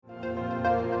Welcome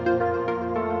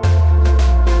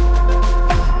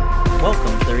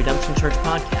to the Redemption Church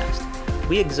Podcast.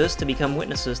 We exist to become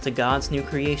witnesses to God's new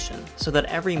creation so that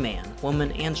every man,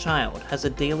 woman, and child has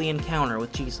a daily encounter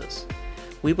with Jesus.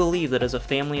 We believe that as a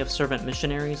family of servant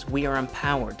missionaries, we are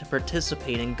empowered to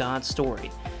participate in God's story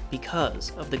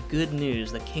because of the good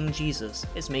news that King Jesus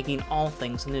is making all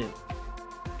things new.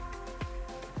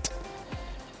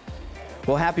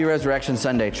 Well, happy Resurrection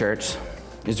Sunday, church.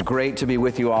 It's great to be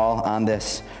with you all on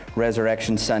this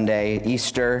Resurrection Sunday.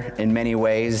 Easter, in many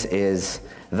ways, is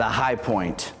the high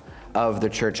point of the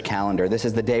church calendar. This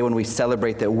is the day when we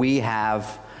celebrate that we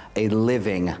have a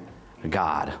living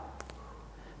God,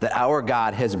 that our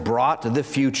God has brought the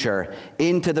future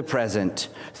into the present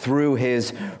through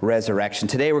his resurrection.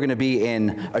 Today we're going to be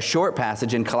in a short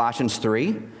passage in Colossians 3.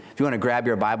 If you want to grab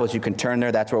your Bibles, you can turn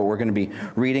there. That's what we're going to be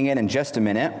reading in just a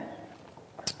minute.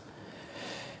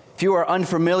 If you are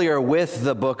unfamiliar with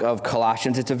the book of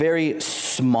Colossians, it's a very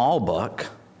small book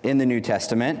in the New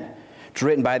Testament. It's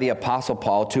written by the Apostle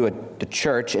Paul to the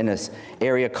church in this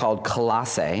area called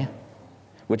Colossae,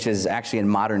 which is actually in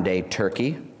modern-day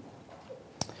Turkey.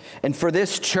 And for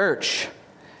this church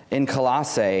in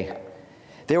Colossae,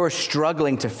 they were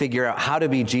struggling to figure out how to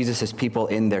be Jesus' people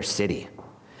in their city.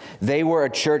 They were a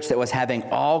church that was having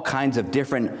all kinds of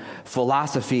different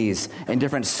philosophies and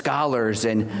different scholars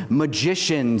and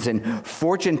magicians and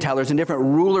fortune tellers and different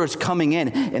rulers coming in.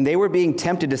 And they were being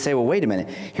tempted to say, well, wait a minute,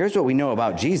 here's what we know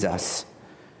about Jesus,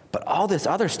 but all this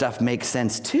other stuff makes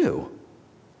sense too.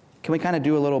 Can we kind of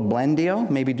do a little blend deal?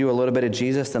 Maybe do a little bit of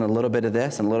Jesus and a little bit of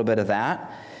this and a little bit of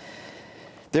that?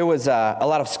 There was a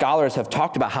lot of scholars have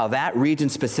talked about how that region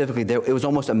specifically, it was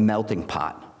almost a melting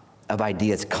pot of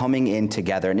ideas coming in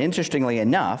together. And interestingly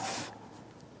enough,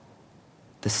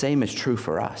 the same is true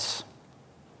for us.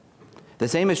 The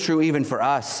same is true even for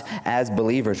us as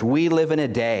believers. We live in a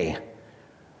day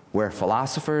where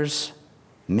philosophers,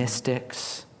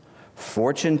 mystics,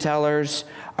 fortune tellers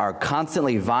are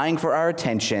constantly vying for our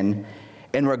attention,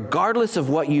 and regardless of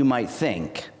what you might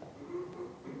think,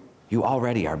 you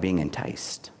already are being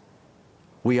enticed.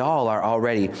 We all are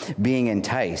already being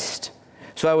enticed.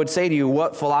 So I would say to you,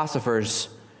 what philosophers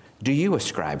do you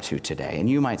ascribe to today? And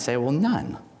you might say, well,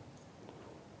 none.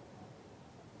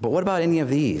 But what about any of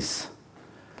these?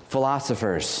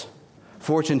 Philosophers,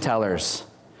 fortune tellers,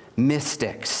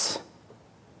 mystics,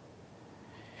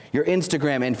 your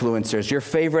Instagram influencers, your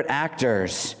favorite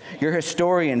actors, your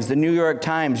historians, the New York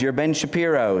Times, your Ben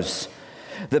Shapiro's,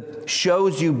 the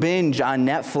shows you binge on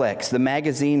Netflix, the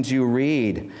magazines you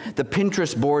read, the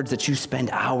Pinterest boards that you spend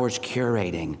hours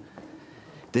curating.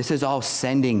 This is all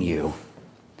sending you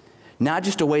not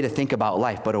just a way to think about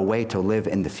life, but a way to live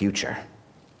in the future.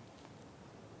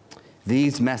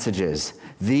 These messages,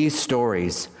 these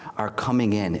stories are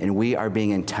coming in, and we are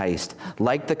being enticed,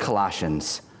 like the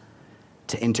Colossians,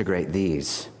 to integrate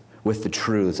these with the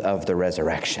truths of the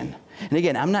resurrection. And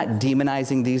again, I'm not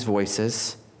demonizing these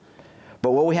voices,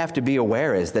 but what we have to be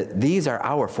aware is that these are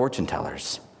our fortune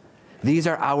tellers. These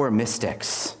are our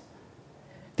mystics.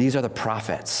 These are the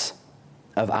prophets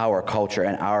of our culture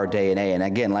and our day and age. And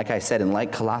again, like I said, and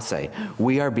like Colossae,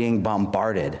 we are being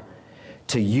bombarded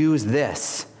to use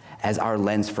this as our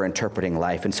lens for interpreting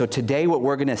life. And so today what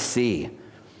we're going to see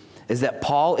is that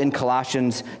Paul in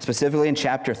Colossians, specifically in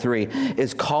chapter 3,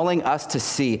 is calling us to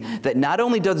see that not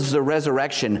only does the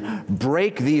resurrection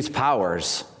break these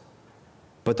powers,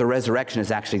 but the resurrection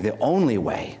is actually the only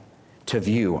way to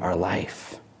view our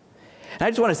life. And I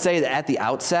just want to say that at the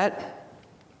outset,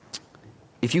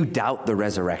 if you doubt the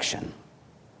resurrection,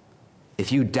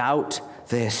 if you doubt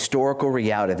the historical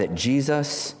reality that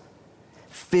Jesus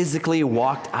physically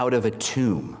walked out of a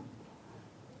tomb,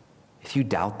 if you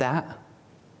doubt that,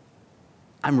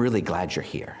 I'm really glad you're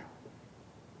here.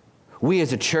 We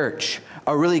as a church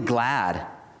are really glad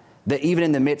that even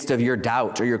in the midst of your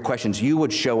doubts or your questions, you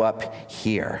would show up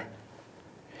here.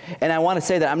 And I want to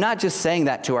say that I'm not just saying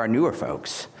that to our newer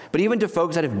folks, but even to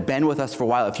folks that have been with us for a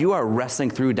while. If you are wrestling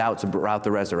through doubts about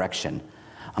the resurrection,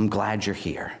 I'm glad you're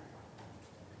here.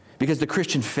 Because the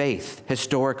Christian faith,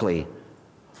 historically,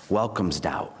 welcomes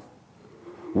doubt,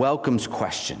 welcomes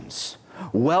questions,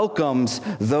 welcomes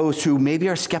those who maybe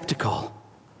are skeptical.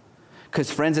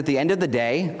 Because friends, at the end of the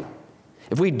day,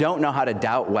 if we don't know how to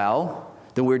doubt well,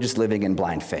 then we're just living in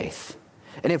blind faith.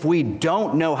 And if we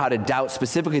don't know how to doubt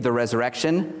specifically the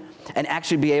resurrection and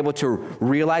actually be able to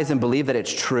realize and believe that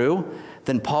it's true,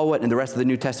 then Paul and the rest of the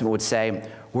New Testament would say,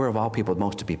 we're of all people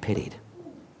most to be pitied.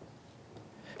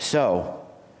 So,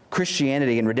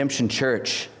 Christianity and Redemption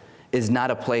Church is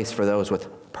not a place for those with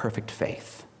perfect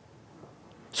faith.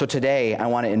 So today, I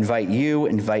want to invite you,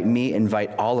 invite me,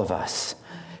 invite all of us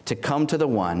to come to the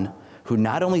one who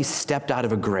not only stepped out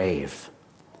of a grave,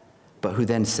 but who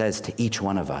then says to each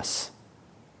one of us,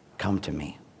 come to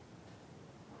me,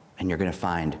 and you're going to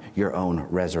find your own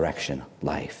resurrection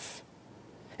life.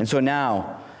 And so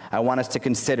now, I want us to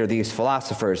consider these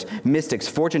philosophers, mystics,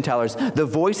 fortune tellers, the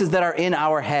voices that are in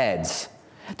our heads,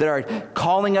 that are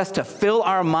calling us to fill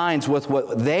our minds with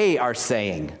what they are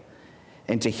saying,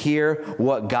 and to hear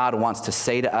what God wants to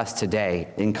say to us today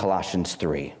in Colossians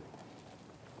 3.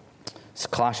 It's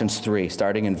Colossians 3,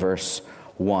 starting in verse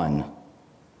 1.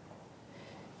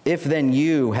 If then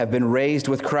you have been raised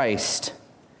with Christ,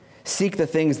 seek the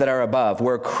things that are above,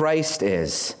 where Christ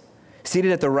is,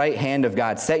 seated at the right hand of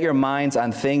God. Set your minds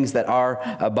on things that are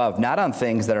above, not on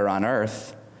things that are on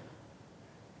earth.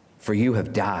 For you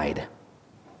have died,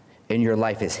 and your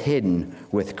life is hidden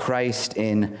with Christ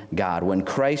in God. When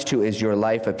Christ, who is your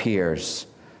life, appears,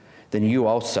 then you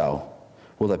also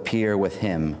will appear with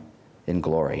him in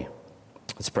glory.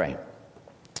 Let's pray.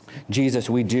 Jesus,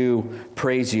 we do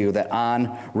praise you that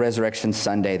on Resurrection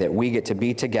Sunday that we get to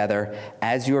be together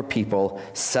as your people,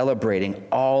 celebrating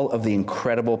all of the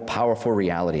incredible, powerful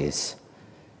realities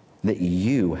that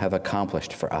you have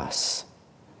accomplished for us.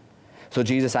 So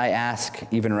Jesus, I ask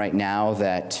even right now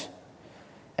that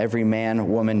every man,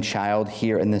 woman, child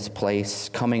here in this place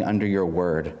coming under your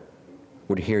word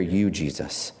would hear you,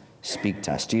 Jesus, speak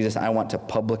to us. Jesus, I want to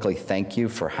publicly thank you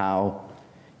for how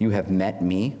you have met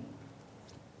me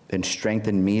and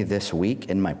strengthened me this week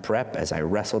in my prep as I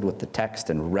wrestled with the text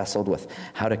and wrestled with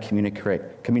how to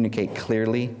communicate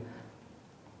clearly.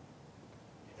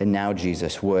 And now,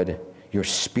 Jesus, would your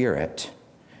Spirit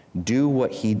do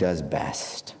what he does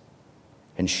best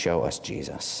and show us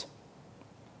Jesus.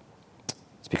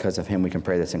 It's because of him we can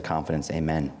pray this in confidence.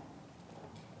 Amen.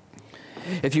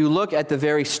 If you look at the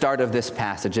very start of this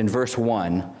passage in verse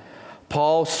 1,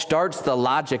 Paul starts the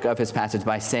logic of his passage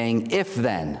by saying, if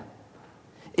then,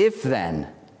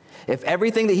 if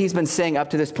everything that he's been saying up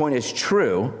to this point is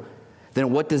true,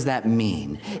 then what does that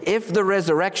mean? If the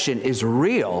resurrection is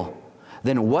real,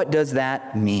 then what does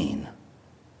that mean?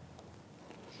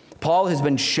 Paul has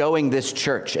been showing this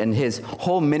church, and his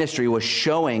whole ministry was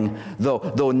showing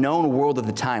the known world at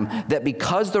the time, that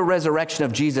because the resurrection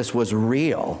of Jesus was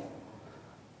real,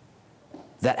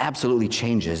 that absolutely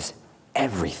changes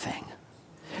everything.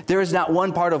 There is not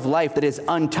one part of life that is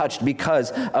untouched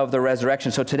because of the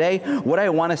resurrection. So today, what I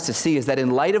want us to see is that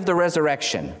in light of the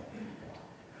resurrection,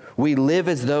 we live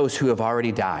as those who have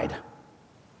already died.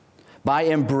 By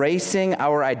embracing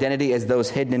our identity as those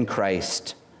hidden in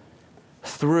Christ,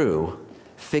 through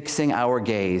fixing our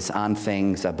gaze on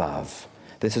things above.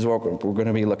 This is what we're going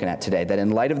to be looking at today, that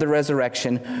in light of the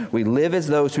resurrection, we live as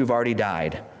those who've already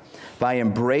died. By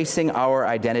embracing our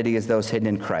identity as those hidden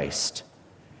in Christ,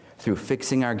 through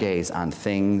fixing our gaze on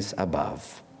things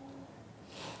above.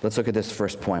 Let's look at this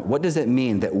first point. What does it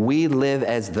mean that we live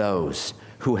as those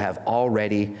who have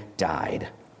already died?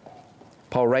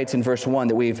 Paul writes in verse 1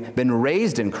 that we've been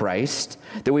raised in Christ,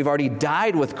 that we've already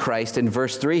died with Christ. In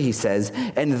verse 3 he says,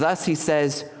 and thus he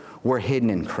says, we're hidden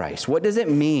in Christ. What does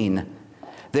it mean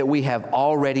that we have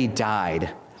already died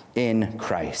in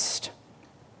Christ?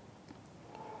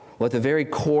 Well, at the very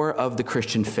core of the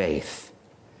Christian faith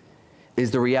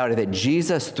is the reality that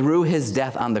Jesus, through his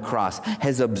death on the cross,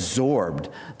 has absorbed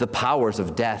the powers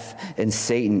of death and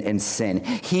Satan and sin.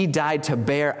 He died to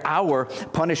bear our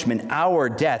punishment, our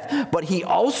death, but he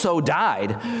also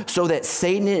died so that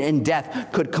Satan and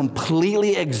death could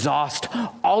completely exhaust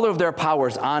all of their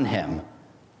powers on him.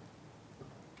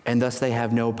 And thus they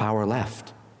have no power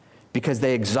left, because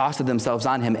they exhausted themselves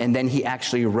on him, and then he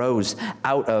actually rose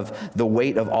out of the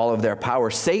weight of all of their power.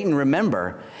 Satan,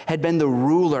 remember, had been the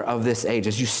ruler of this age.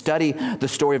 As you study the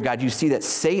story of God, you see that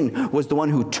Satan was the one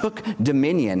who took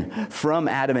dominion from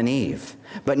Adam and Eve.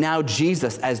 But now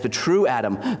Jesus, as the true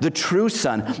Adam, the true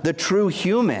Son, the true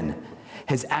human,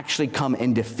 has actually come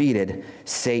and defeated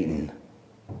Satan.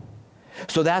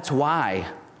 So that's why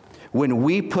when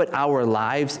we put our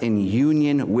lives in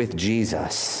union with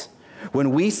Jesus,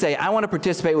 when we say, I want to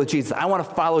participate with Jesus, I want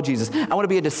to follow Jesus, I want to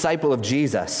be a disciple of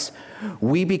Jesus,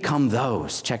 we become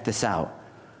those, check this out,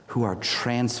 who are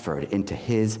transferred into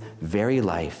his very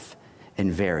life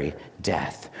and very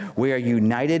death. We are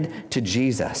united to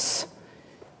Jesus,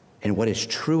 and what is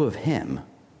true of him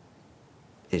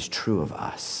is true of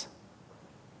us.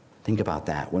 Think about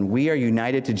that. When we are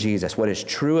united to Jesus, what is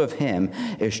true of him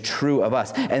is true of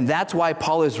us. And that's why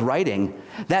Paul is writing.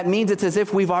 That means it's as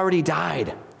if we've already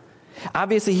died.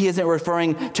 Obviously, he isn't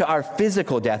referring to our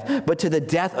physical death, but to the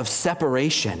death of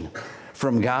separation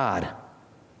from God.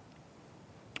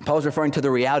 Paul's referring to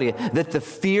the reality that the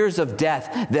fears of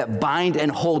death that bind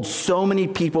and hold so many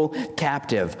people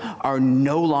captive are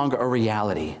no longer a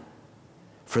reality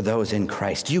for those in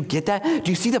Christ. Do you get that?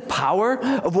 Do you see the power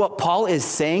of what Paul is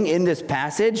saying in this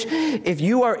passage? If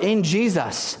you are in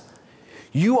Jesus,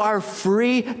 you are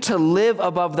free to live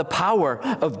above the power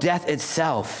of death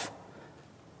itself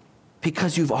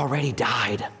because you've already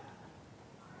died.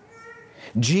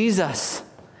 Jesus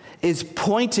is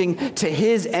pointing to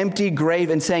his empty grave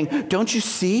and saying, don't you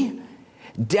see?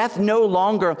 Death no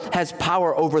longer has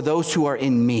power over those who are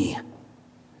in me.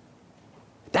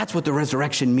 That's what the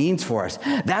resurrection means for us.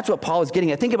 That's what Paul is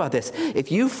getting at. Think about this.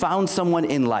 If you found someone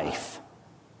in life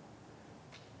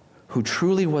who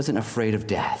truly wasn't afraid of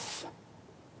death,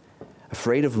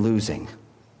 afraid of losing,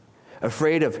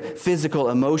 afraid of physical,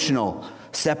 emotional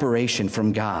separation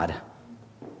from God,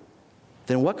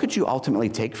 then what could you ultimately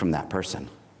take from that person?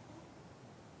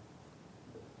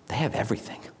 They have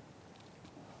everything.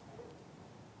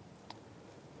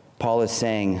 Paul is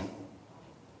saying,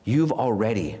 you've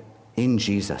already, in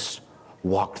Jesus,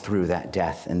 walked through that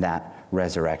death and that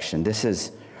resurrection. This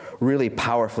is really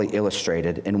powerfully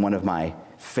illustrated in one of my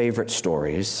favorite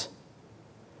stories,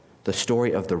 the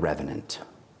story of the Revenant.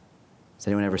 Has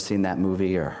anyone ever seen that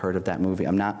movie or heard of that movie?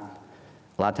 A lot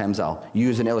of times I'll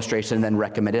use an illustration and then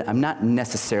recommend it. I'm not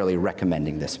necessarily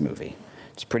recommending this movie.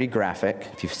 It's pretty graphic.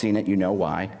 If you've seen it, you know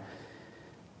why.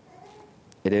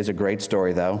 It is a great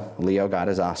story, though. Leo got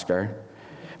his Oscar.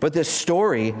 But this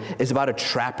story is about a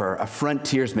trapper, a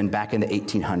frontiersman back in the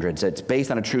 1800s. It's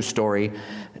based on a true story.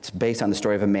 It's based on the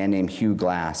story of a man named Hugh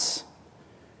Glass,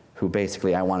 who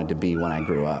basically I wanted to be when I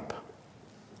grew up.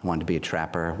 I wanted to be a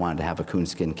trapper, wanted to have a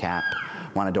coonskin cap,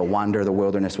 wanted to wander the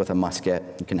wilderness with a musket.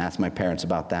 You can ask my parents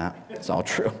about that. It's all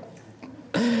true.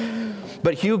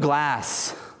 But Hugh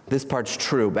Glass, this part's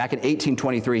true. Back in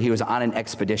 1823, he was on an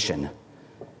expedition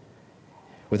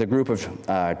with a group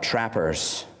of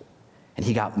trappers, and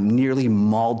he got nearly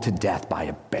mauled to death by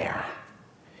a bear.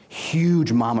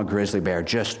 Huge mama grizzly bear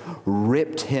just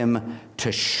ripped him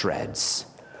to shreds,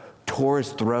 tore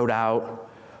his throat out,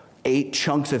 ate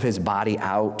chunks of his body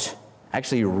out.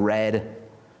 Actually read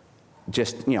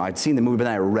I'd seen the movie, but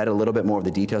then I read a little bit more of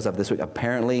the details of this week.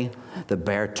 Apparently, the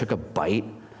bear took a bite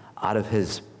out of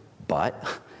his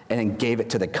butt and then gave it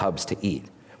to the cubs to eat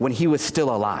when he was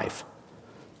still alive.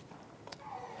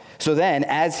 So then,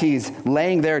 as he's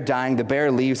laying there dying, the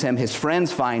bear leaves him, his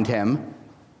friends find him,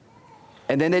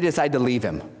 and then they decide to leave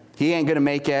him. He ain't gonna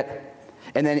make it.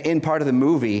 And then in part of the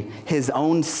movie, his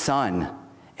own son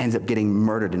ends up getting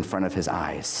murdered in front of his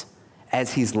eyes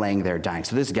as he's laying there dying.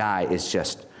 So this guy is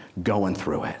just going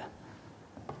through it.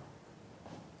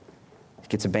 He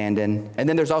gets abandoned. And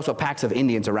then there's also packs of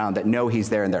Indians around that know he's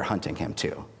there and they're hunting him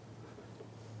too.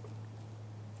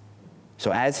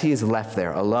 So as he's left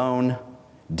there alone,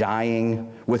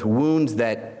 dying, with wounds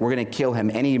that were going to kill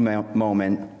him any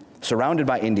moment, surrounded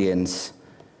by Indians,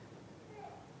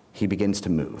 he begins to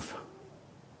move.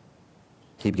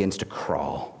 He begins to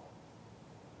crawl.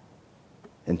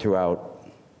 And throughout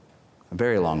a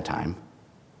very long time,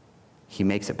 he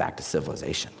makes it back to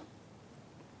civilization.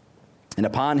 And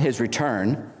upon his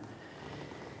return,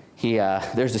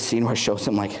 there's a scene where it shows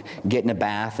him getting a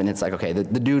bath, and it's okay,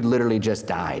 the dude literally just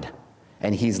died.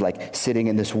 And he's sitting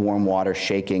in this warm water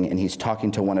shaking, and he's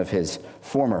talking to one of his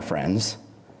former friends.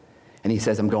 And he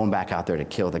says, I'm going back out there to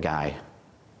kill the guy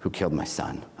who killed my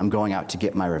son. I'm going out to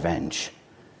get my revenge.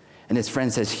 And his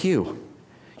friend says, Hugh,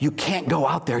 you can't go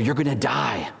out there. You're going to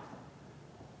die.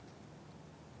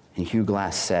 And Hugh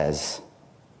Glass says,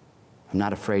 I'm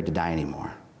not afraid to die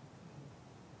anymore.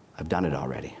 I've done it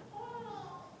already.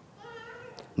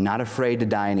 Not afraid to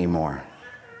die anymore.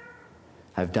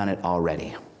 I've done it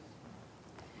already.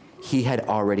 He had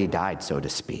already died, so to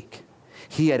speak.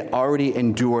 He had already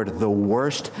endured the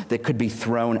worst that could be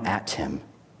thrown at him.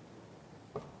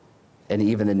 And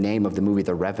even the name of the movie,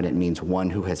 The Revenant, means one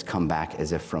who has come back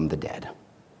as if from the dead.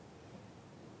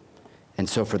 And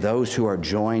so for those who are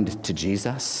joined to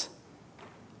Jesus,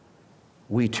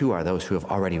 we too are those who have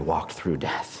already walked through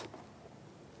death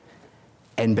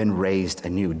and been raised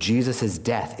anew. Jesus'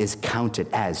 death is counted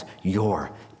as your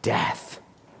death.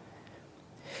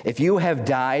 If you have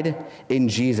died in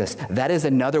Jesus, that is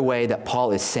another way that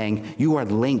Paul is saying you are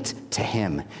linked to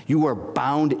him. You are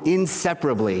bound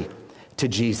inseparably to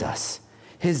Jesus.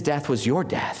 His death was your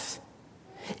death.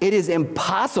 It is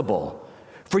impossible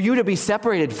for you to be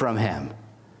separated from him.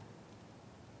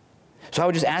 So I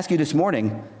would just ask you this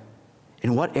morning,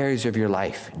 in what areas of your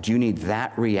life do you need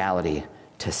that reality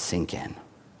to sink in?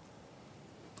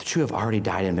 That you have already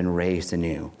died and been raised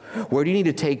anew. Where do you need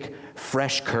to take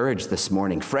fresh courage this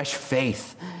morning, fresh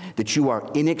faith that you are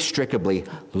inextricably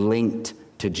linked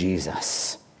to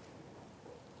Jesus.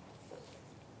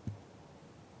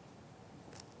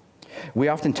 We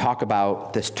often talk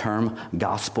about this term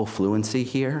gospel fluency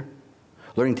here,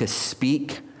 learning to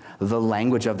speak the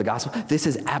language of the gospel. This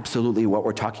is absolutely what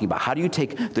we're talking about. How do you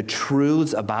take the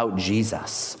truths about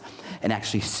Jesus and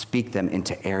actually speak them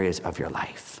into areas of your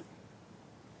life?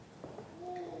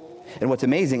 And what's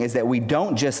amazing is that we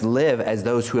don't just live as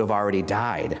those who have already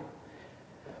died,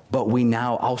 but we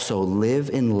now also live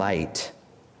in light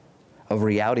of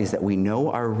realities that we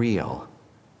know are real,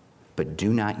 but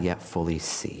do not yet fully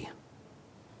see.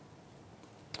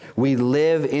 We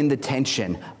live in the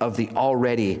tension of the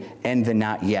already and the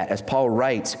not yet. As Paul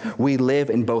writes, we live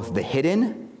in both the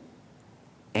hidden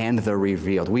and the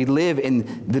revealed. We live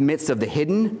in the midst of the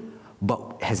hidden,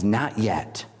 but has not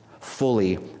yet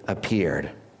fully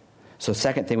appeared. So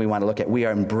second thing we want to look at, we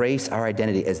embrace our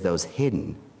identity as those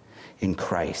hidden in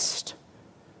Christ.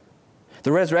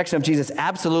 The resurrection of Jesus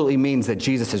absolutely means that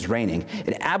Jesus is reigning.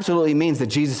 It absolutely means that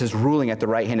Jesus is ruling at the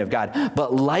right hand of God.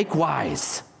 But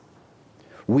likewise,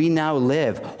 we now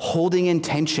live holding in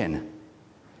tension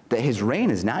that his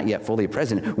reign is not yet fully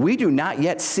present. We do not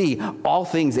yet see all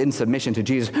things in submission to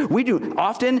Jesus.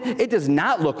 Often it does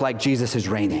not look like Jesus is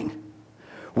reigning.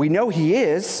 We know he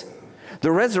is.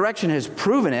 The resurrection has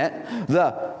proven it.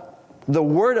 The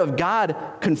word of God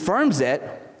confirms it,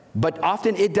 but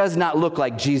often it does not look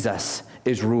like Jesus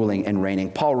is ruling and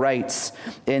reigning. Paul writes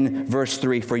in verse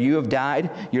 3, "For you have died,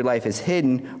 your life is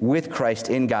hidden with Christ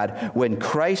in God. When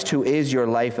Christ, who is your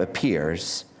life,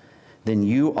 appears, then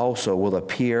you also will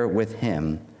appear with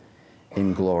him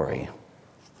in glory."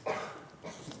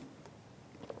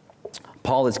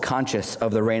 Paul is conscious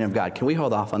of the reign of God. Can we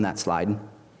hold off on that slide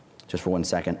just for 1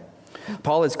 second?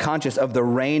 Paul is conscious of the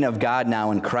reign of God now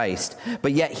in Christ,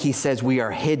 but yet he says we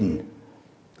are hidden,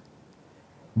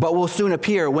 but will soon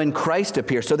appear when Christ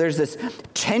appears. So there's this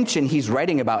tension he's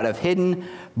writing about of hidden,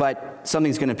 but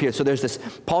something's going to appear. So there's this,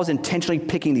 Paul's intentionally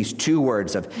picking these two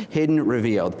words of hidden,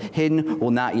 revealed. Hidden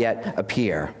will not yet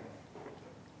appear.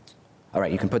 All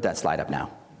right, you can put that slide up now.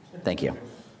 Thank you.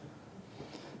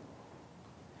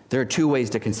 There are two ways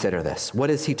to consider this. What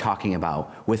is he talking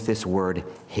about with this word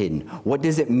hidden? What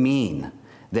does it mean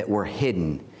that we're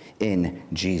hidden in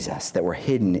Jesus, that we're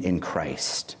hidden in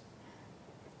Christ?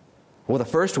 Well, the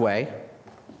first way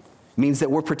means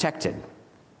that we're protected.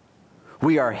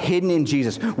 We are hidden in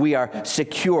Jesus. We are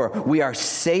secure. We are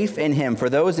safe in him. For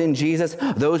those in Jesus,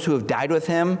 those who have died with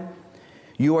him,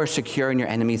 you are secure and your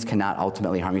enemies cannot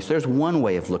ultimately harm you. So there's one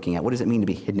way of looking at what does it mean to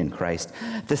be hidden in Christ.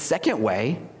 The second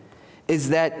way is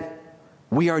that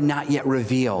we are not yet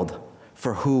revealed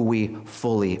for who we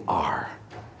fully are.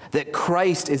 That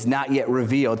Christ is not yet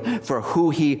revealed for who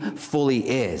he fully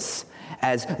is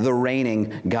as the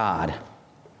reigning God.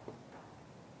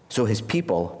 So his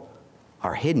people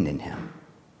are hidden in him.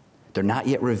 They're not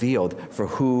yet revealed for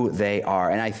who they are.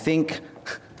 And I think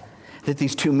that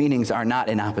these two meanings are not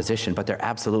in opposition, but they're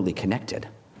absolutely connected.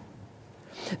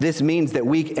 This means that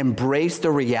we embrace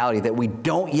the reality that we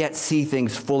don't yet see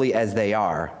things fully as they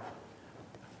are,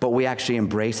 but we actually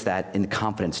embrace that in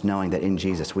confidence, knowing that in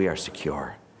Jesus we are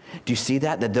secure. Do you see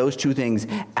that? That those two things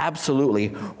absolutely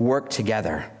work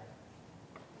together.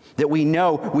 That we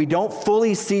know we don't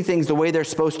fully see things the way they're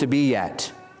supposed to be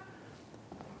yet,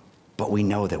 but we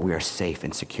know that we are safe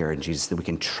and secure in Jesus, that we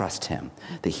can trust him,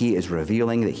 that he is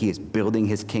revealing, that he is building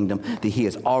his kingdom, that he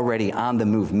is already on the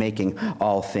move, making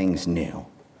all things new.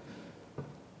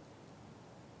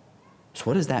 So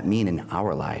what does that mean in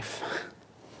our life?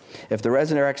 If the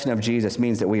resurrection of Jesus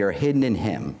means that we are hidden in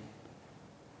him,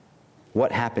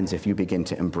 what happens if you begin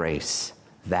to embrace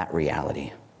that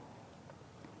reality?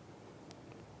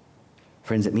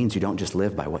 Friends, it means you don't just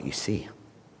live by what you see.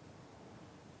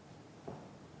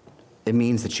 It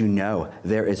means that you know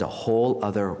there is a whole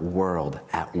other world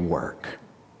at work.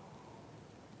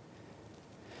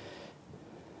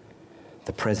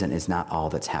 The present is not all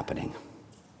that's happening.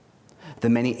 The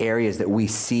many areas that we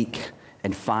seek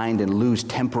and find and lose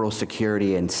temporal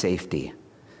security and safety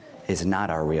is not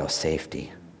our real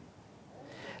safety.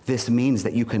 This means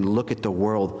that you can look at the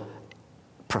world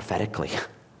prophetically,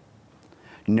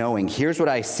 knowing here's what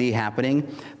I see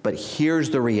happening, but here's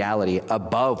the reality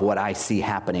above what I see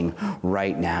happening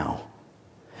right now.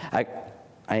 I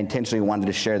intentionally wanted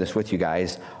to share this with you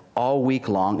guys. All week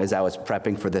long as I was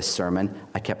prepping for this sermon,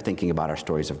 I kept thinking about our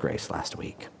stories of grace last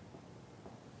week.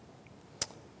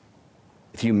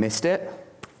 If you missed it,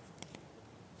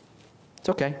 it's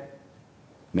okay.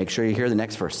 Make sure you hear the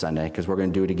next First Sunday because we're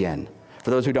going to do it again. For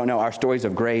those who don't know, our Stories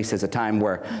of Grace is a time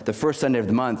where the first Sunday of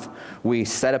the month, we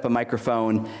set up a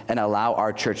microphone and allow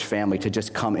our church family to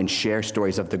just come and share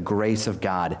stories of the grace of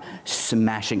God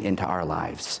smashing into our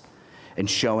lives and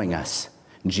showing us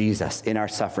Jesus in our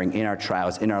suffering, in our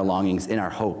trials, in our longings, in our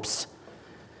hopes.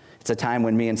 It's a time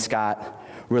when me and Scott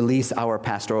release our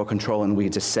pastoral control and we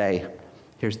just say,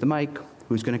 here's the mic,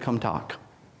 who's going to come talk?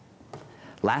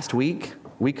 Last week,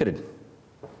 we could have,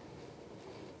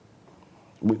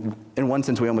 in one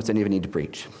sense, we almost didn't even need to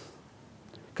preach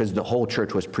because the whole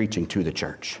church was preaching to the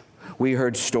church. We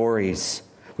heard stories.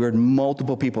 We heard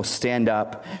multiple people stand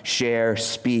up, share,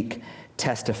 speak,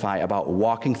 testify about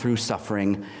walking through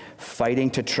suffering,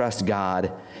 fighting to trust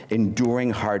God,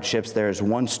 enduring hardships. There's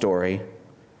one story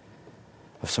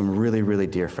of some really, really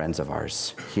dear friends of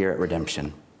ours here at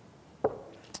Redemption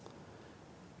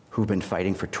who've been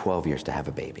fighting for 12 years to have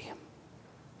a baby.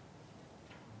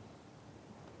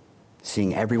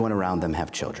 Seeing everyone around them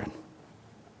have children.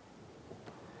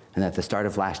 And at the start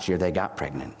of last year, they got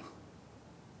pregnant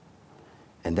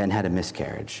and then had a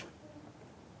miscarriage.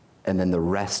 And then the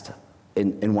rest,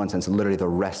 in one sense, literally the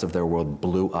rest of their world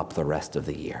blew up the rest of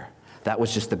the year. That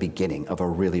was just the beginning of a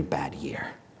really bad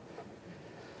year.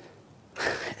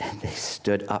 And they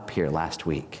stood up here last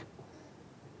week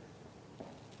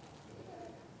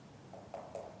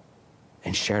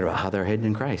and shared about how they're hidden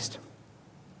in Christ.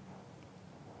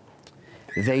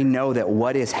 They know that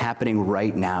what is happening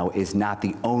right now is not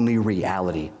the only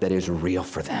reality that is real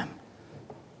for them.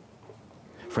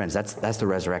 Friends, that's the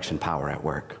resurrection power at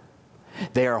work.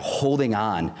 They are holding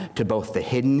on to both the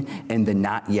hidden and the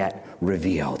not yet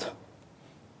revealed.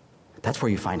 That's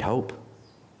where you find hope.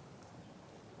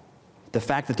 The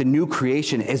fact that the new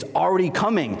creation is already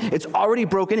coming. It's already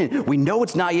broken in. We know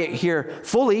it's not yet here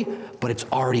fully, but it's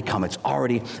already come. It's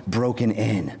already broken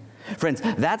in. Friends,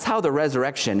 that's how the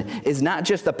resurrection is not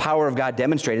just the power of God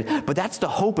demonstrated, but that's the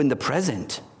hope in the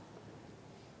present.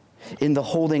 In the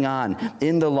holding on,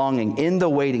 in the longing, in the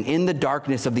waiting, in the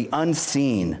darkness of the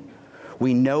unseen,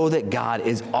 we know that God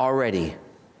is already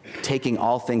taking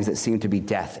all things that seem to be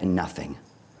death and nothing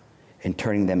and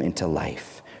turning them into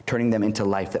life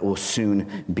that will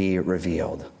soon be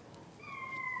revealed.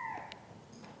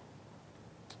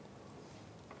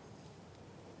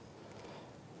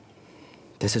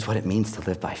 This is what it means to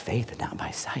live by faith and not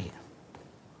by sight.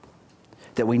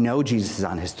 That we know Jesus is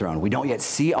on his throne. We don't yet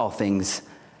see all things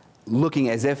looking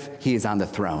as if he is on the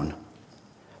throne.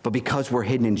 But because we're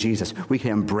hidden in Jesus, we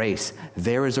can embrace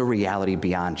there is a reality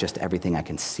beyond just everything I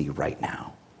can see right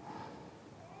now.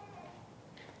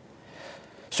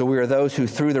 So we are those who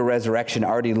through the resurrection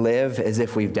already live as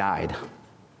if we've died.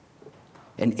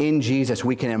 And in Jesus,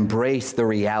 we can embrace the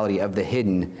reality of the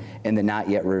hidden and the not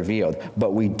yet revealed.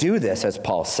 But we do this, as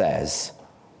Paul says,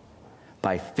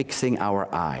 by fixing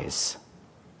our eyes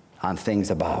on things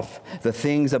above. The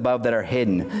things above that are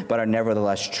hidden, but are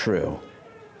nevertheless true.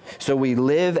 So we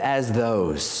live as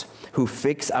those who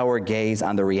fix our gaze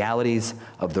on the realities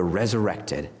of the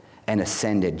resurrected and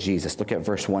ascended Jesus. Look at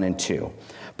verse 1 and 2.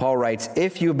 Paul writes,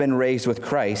 if you've been raised with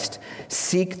Christ,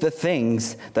 seek the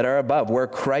things that are above, where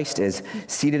Christ is,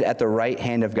 seated at the right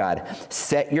hand of God.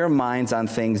 Set your minds on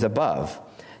things above,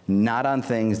 not on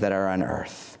things that are on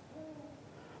earth.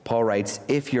 Paul writes,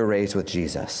 if you're raised with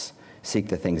Jesus, seek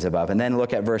the things above. And then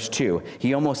look at verse 2.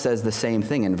 He almost says the same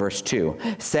thing in verse 2.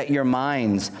 Set your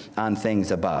minds on things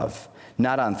above,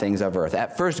 not on things of earth.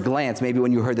 At first glance, maybe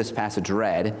when you heard this passage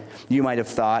read, you might have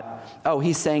thought, oh,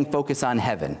 he's saying focus on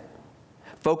heaven.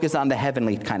 Focus on the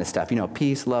heavenly kind of stuff.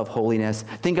 Peace, love, holiness.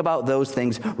 Think about those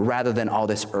things rather than all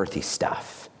this earthy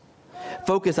stuff.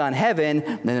 Focus on heaven,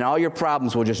 and then all your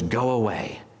problems will just go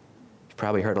away. You've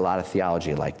probably heard a lot of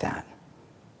theology like that.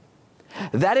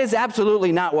 That is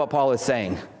absolutely not what Paul is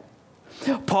saying.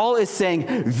 Paul is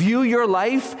saying, view your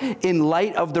life in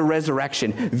light of the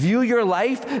resurrection. View your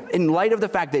life in light of the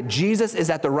fact that Jesus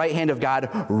is at the right hand of God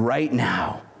right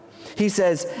now. He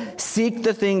says, seek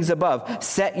the things above.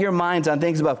 Set your minds on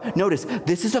things above. Notice,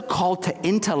 this is a call to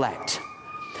intellect,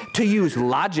 to use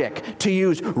logic, to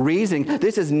use reasoning.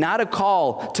 This is not a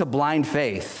call to blind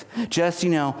faith. Just,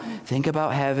 think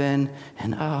about heaven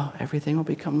and, everything will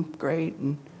become great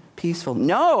and peaceful.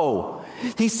 No!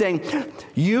 He's saying,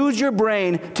 use your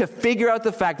brain to figure out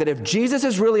the fact that if Jesus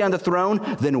is really on the throne,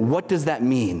 then what does that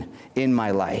mean in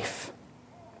my life?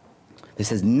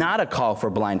 This is not a call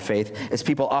for blind faith, as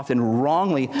people often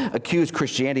wrongly accuse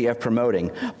Christianity of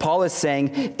promoting. Paul is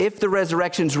saying, if the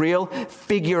resurrection's real,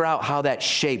 figure out how that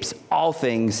shapes all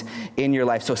things in your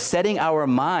life. So setting our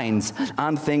minds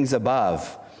on things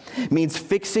above It means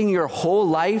fixing your whole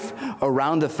life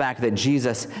around the fact that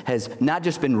Jesus has not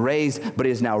just been raised, but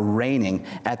is now reigning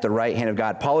at the right hand of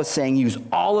God. Paul is saying use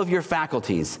all of your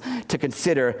faculties to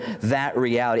consider that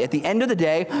reality. At the end of the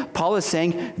day, Paul is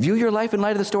saying view your life in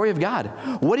light of the story of God.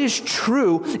 What is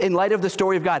true in light of the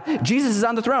story of God? Jesus is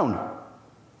on the throne.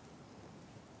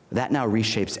 That now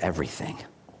reshapes everything.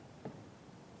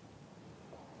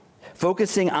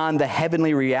 Focusing on the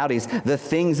heavenly realities, the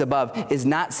things above, is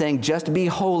not saying just be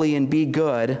holy and be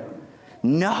good.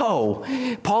 No.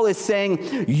 Paul is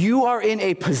saying you are in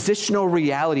a positional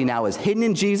reality now as hidden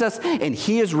in Jesus, and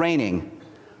he is reigning.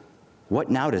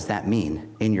 What now does that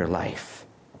mean in your life?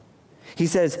 He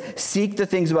says, seek the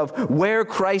things above where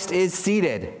Christ is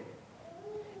seated.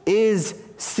 Is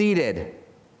seated.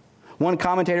 One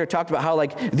commentator talked about how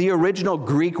the original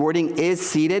Greek wording is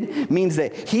seated means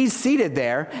that he's seated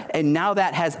there, and now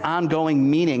that has ongoing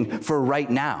meaning for right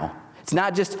now. It's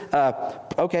not just,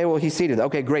 okay, well, he's seated.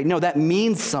 Okay, great. No, that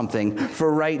means something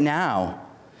for right now.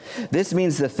 This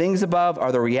means the things above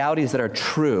are the realities that are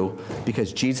true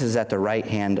because Jesus is at the right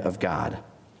hand of God.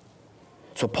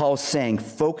 So Paul's saying,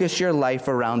 focus your life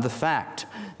around the fact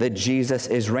that Jesus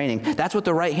is reigning. That's what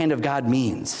the right hand of God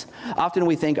means. Often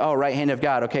we think, oh, right hand of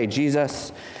God. Okay,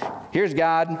 Jesus, here's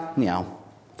God,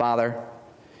 Father.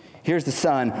 Here's the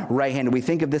Son, right hand. We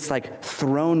think of this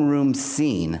throne room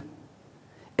scene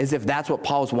as if that's what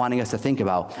Paul's wanting us to think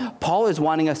about. Paul is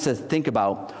wanting us to think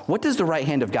about, what does the right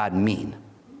hand of God mean?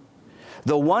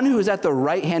 The one who is at the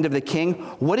right hand of the king,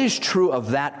 what is true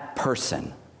of that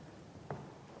person?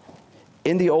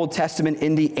 In the Old Testament,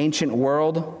 in the ancient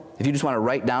world, if you just want to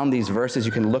write down these verses,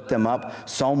 you can look them up.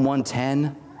 Psalm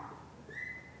 110,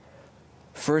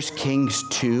 1 Kings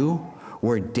 2,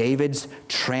 where David's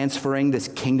transferring this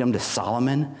kingdom to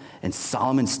Solomon, and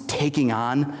Solomon's taking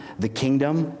on the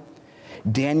kingdom.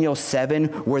 Daniel 7,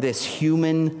 where this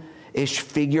human-ish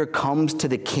figure comes to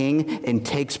the king and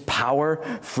takes power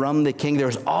from the king.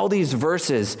 There's all these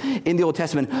verses in the Old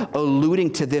Testament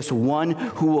alluding to this one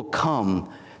who will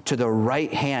come to the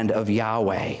right hand of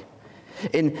Yahweh.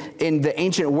 In the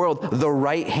ancient world, the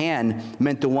right hand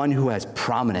meant the one who has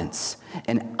prominence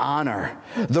and honor.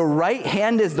 The right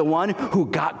hand is the one who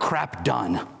got crap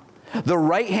done. The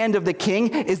right hand of the king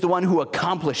is the one who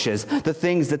accomplishes the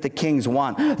things that the kings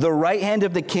want. The right hand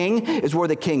of the king is where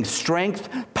the king's strength,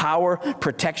 power,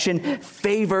 protection,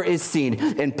 favor is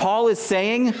seen. And Paul is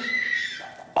saying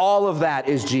all of that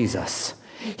is Jesus.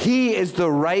 He is the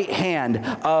right hand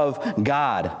of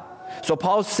God. So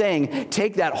Paul's saying,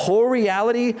 take that whole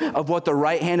reality of what the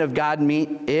right hand of God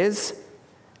is,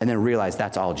 and then realize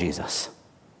that's all Jesus.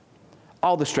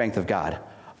 All the strength of God,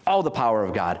 all the power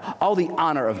of God, all the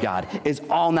honor of God is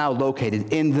all now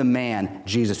located in the man,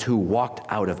 Jesus, who walked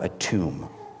out of a tomb.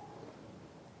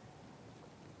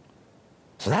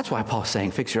 So that's why Paul's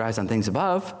saying, fix your eyes on things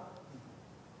above,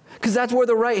 because that's where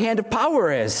the right hand of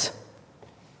power is.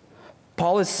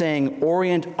 Paul is saying,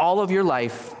 orient all of your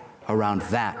life around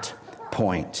that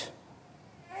point.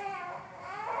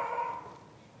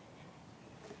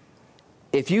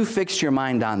 If you fixed your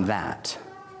mind on that,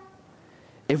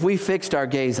 if we fixed our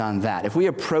gaze on that, if we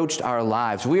approached our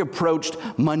lives, we approached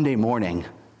Monday morning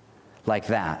like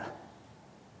that,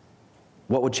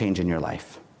 what would change in your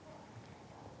life?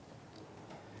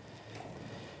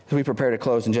 As we prepare to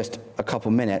close in just a couple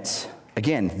minutes,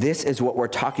 again, this is what we're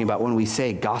talking about when we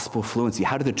say gospel fluency.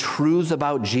 How do the truths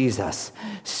about Jesus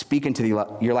speak into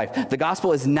your life? The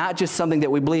gospel is not just something that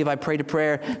we believe, I prayed a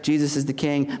prayer, Jesus is the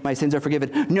king, my sins are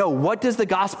forgiven. No, what does the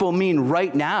gospel mean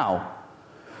right now?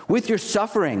 With your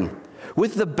suffering,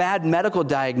 with the bad medical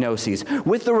diagnoses,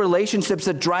 with the relationships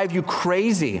that drive you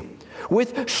crazy,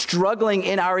 with struggling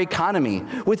in our economy,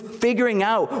 with figuring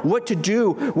out what to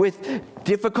do with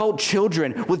difficult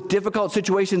children, with difficult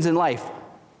situations in life.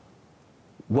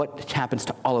 What happens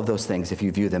to all of those things if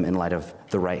you view them in light of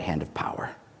the right hand of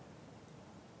power?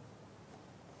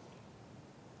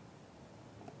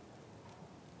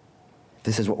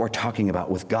 This is what we're talking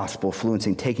about with gospel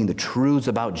fluency, taking the truths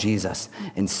about Jesus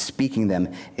and speaking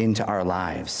them into our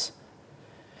lives.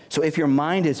 So if your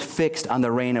mind is fixed on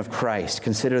the reign of Christ,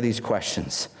 consider these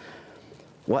questions.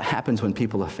 What happens when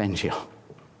people offend you?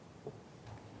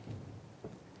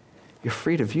 You're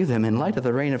free to view them in light of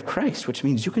the reign of Christ, which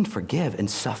means you can forgive and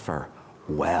suffer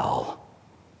well.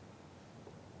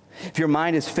 If your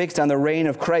mind is fixed on the reign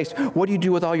of Christ, what do you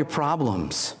do with all your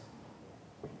problems?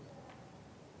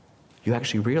 You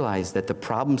actually realize that the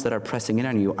problems that are pressing in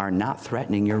on you are not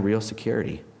threatening your real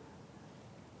security.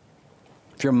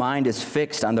 If your mind is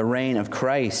fixed on the reign of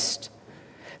Christ,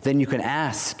 then you can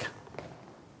ask,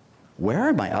 where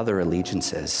are my other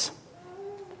allegiances?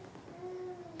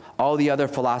 all the other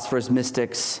philosophers,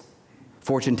 mystics,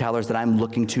 fortune tellers that I'm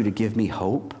looking to give me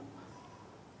hope?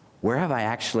 Where have I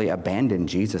actually abandoned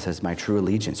Jesus as my true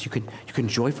allegiance? You can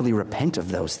joyfully repent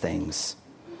of those things.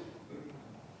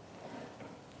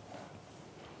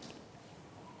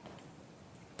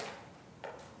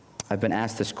 I've been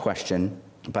asked this question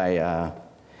by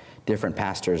different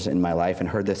pastors in my life and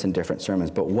heard this in different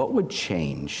sermons, but what would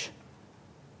change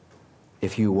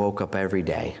if you woke up every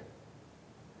day,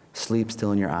 sleep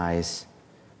still in your eyes,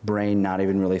 brain not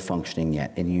even really functioning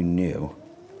yet, and you knew,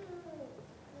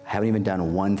 I haven't even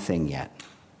done one thing yet.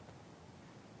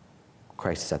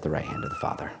 Christ is at the right hand of the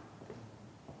Father.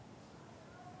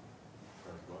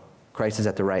 Christ is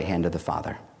at the right hand of the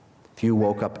Father. If you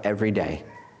woke up every day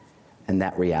and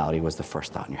that reality was the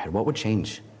first thought in your head, what would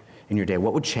change in your day?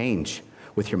 What would change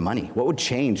with your money? What would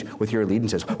change with your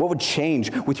allegiances? What would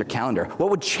change with your calendar? What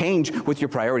would change with your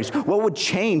priorities? What would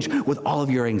change with all of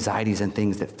your anxieties and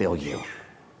things that fill you?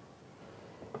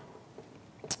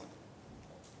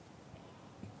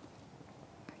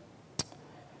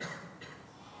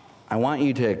 I want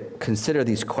you to consider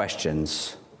these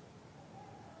questions,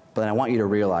 but I want you to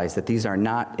realize that these are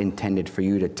not intended for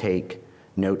you to take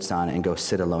notes on and go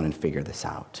sit alone and figure this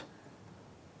out.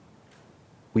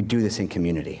 We do this in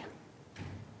community.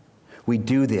 We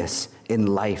do this in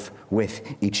life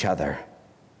with each other.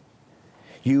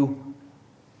 You,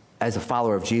 as a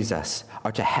follower of Jesus,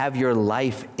 are to have your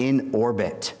life in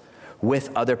orbit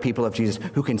with other people of Jesus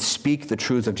who can speak the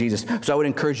truths of Jesus. So I would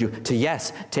encourage you to,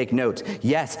 yes, take notes.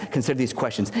 Yes, consider these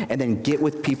questions. And then get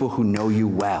with people who know you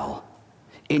well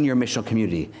in your missional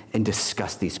community and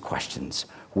discuss these questions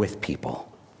with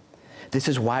people. This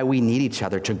is why we need each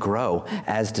other to grow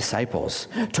as disciples,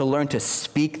 to learn to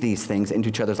speak these things into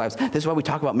each other's lives. This is why we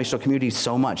talk about missional communities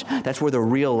so much. That's where the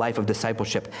real life of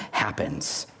discipleship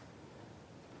happens.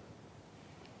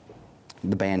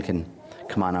 The band can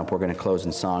come on up. We're going to close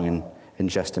in song in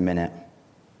just a minute.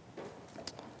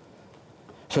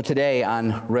 So today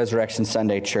on Resurrection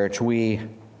Sunday, church, we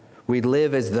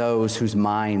live as those whose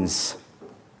minds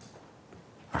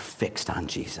are fixed on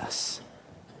Jesus,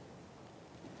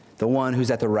 the one who's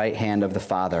at the right hand of the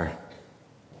Father.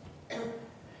 And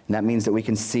that means that we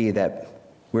can see that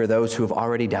we're those who have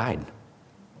already died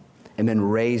and been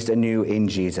raised anew in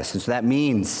Jesus. And so that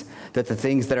means that the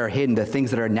things that are hidden, the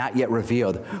things that are not yet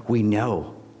revealed, we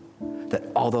know that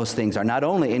all those things are not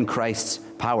only in Christ's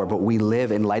power, but we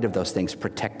live in light of those things,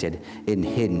 protected and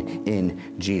hidden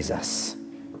in Jesus.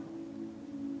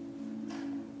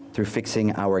 Through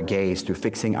fixing our gaze, through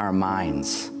fixing our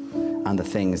minds on the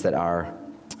things that are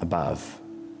above.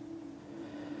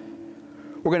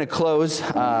 We're going to close.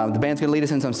 The band's going to lead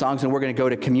us in some songs, and we're going to go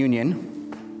to communion.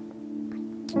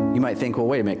 You might think, well,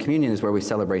 wait a minute. Communion is where we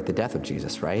celebrate the death of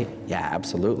Jesus, right? Yeah,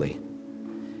 absolutely.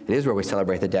 It is where we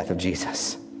celebrate the death of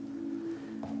Jesus.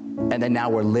 And then now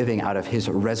we're living out of his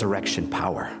resurrection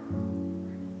power.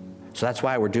 So that's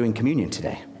why we're doing communion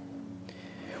today.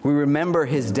 We remember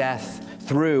his death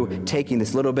through taking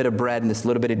this little bit of bread and this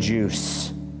little bit of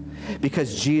juice,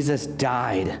 because Jesus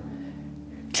died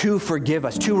to forgive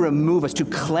us, to remove us, to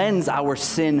cleanse our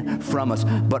sin from us,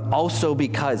 but also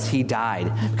because he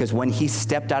died. Because when he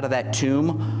stepped out of that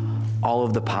tomb, all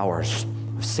of the powers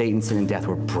of Satan, sin, and death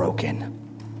were broken.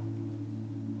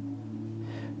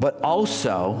 But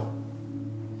also,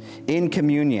 in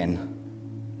communion,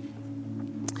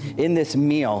 in this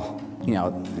meal,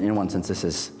 in one sense, this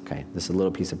is a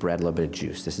little piece of bread, a little bit of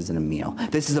juice. This isn't a meal.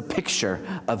 This is a picture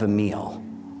of a meal.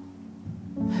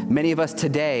 Many of us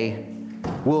today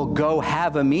will go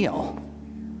have a meal.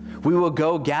 We will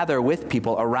go gather with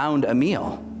people around a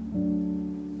meal.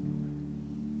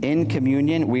 In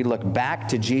communion, we look back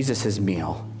to Jesus'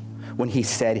 meal when he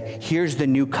said, here's the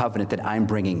new covenant that I'm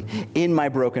bringing in my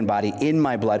broken body, in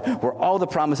my blood, where all the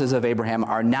promises of Abraham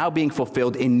are now being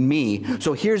fulfilled in me.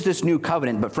 So here's this new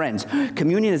covenant. But friends,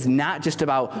 communion is not just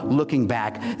about looking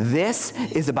back. This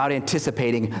is about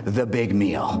anticipating the big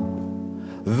meal,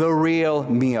 the real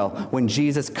meal, when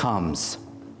Jesus comes.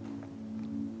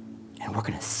 And we're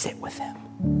going to sit with him.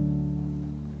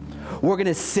 We're going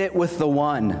to sit with the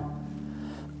one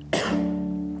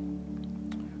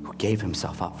who gave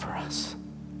himself up for us.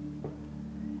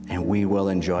 And we will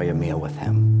enjoy a meal with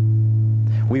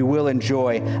him. We will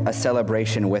enjoy a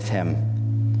celebration with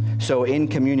him. So in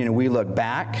communion, we look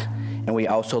back and we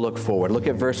also look forward. Look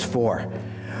at verse 4.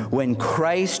 When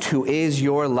Christ, who is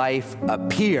your life,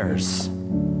 appears,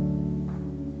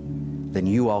 then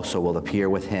you also will appear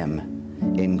with him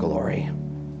in glory.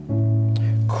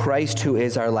 Christ, who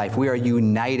is our life. We are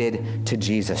united to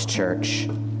Jesus, church.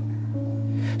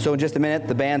 So in just a minute,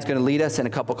 the band's going to lead us in a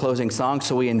couple closing songs.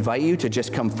 So we invite you to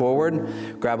just come forward,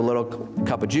 grab a little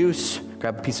cup of juice,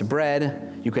 grab a piece of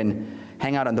bread. You can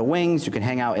hang out on the wings. You can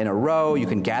hang out in a row. You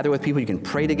can gather with people. You can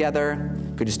pray together.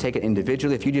 You could just take it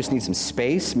individually. If you just need some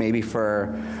space, maybe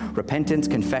for repentance,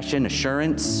 confession,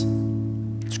 assurance,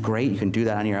 it's great. You can do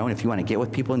that on your own. If you want to get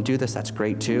with people and do this, that's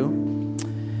great too.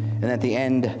 And at the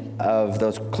end of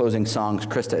those closing songs,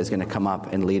 Krista is going to come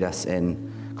up and lead us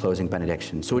in closing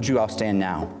benediction. So would you all stand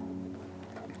now?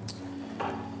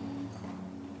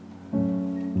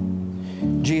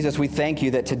 Jesus, we thank you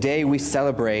that today we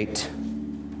celebrate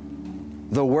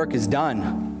the work is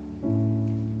done.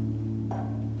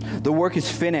 The work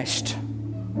is finished.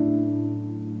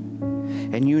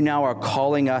 And you now are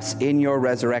calling us in your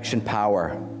resurrection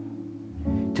power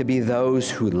to be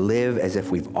those who live as if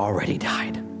we've already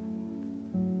died.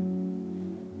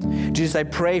 Jesus, I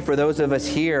pray for those of us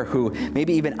here who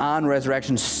maybe even on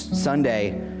Resurrection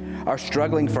Sunday are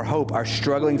struggling for hope, are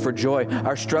struggling for joy,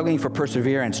 are struggling for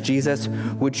perseverance. Jesus,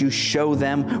 would you show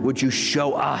them, would you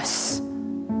show us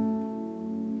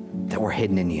that we're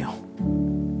hidden in you?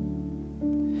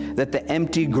 That the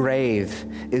empty grave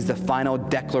is the final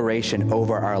declaration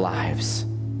over our lives.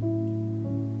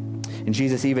 And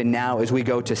Jesus, even now as we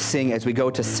go to sing, as we go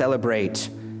to celebrate,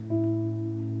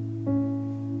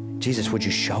 Jesus, would you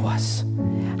show us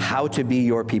how to be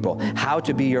your people, how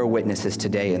to be your witnesses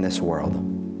today in this world?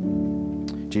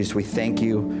 Jesus, we thank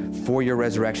you for your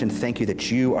resurrection. Thank you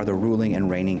that you are the ruling and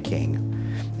reigning King.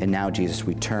 And now, Jesus,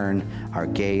 we turn our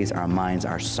gaze, our minds,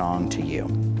 our song to you.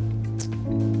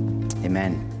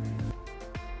 Amen.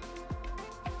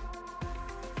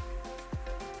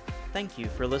 Thank you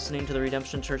for listening to the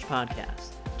Redemption Church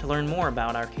podcast. To learn more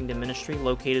about our Kingdom ministry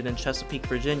located in Chesapeake,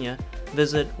 Virginia,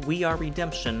 visit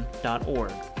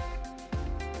weareredemption.org.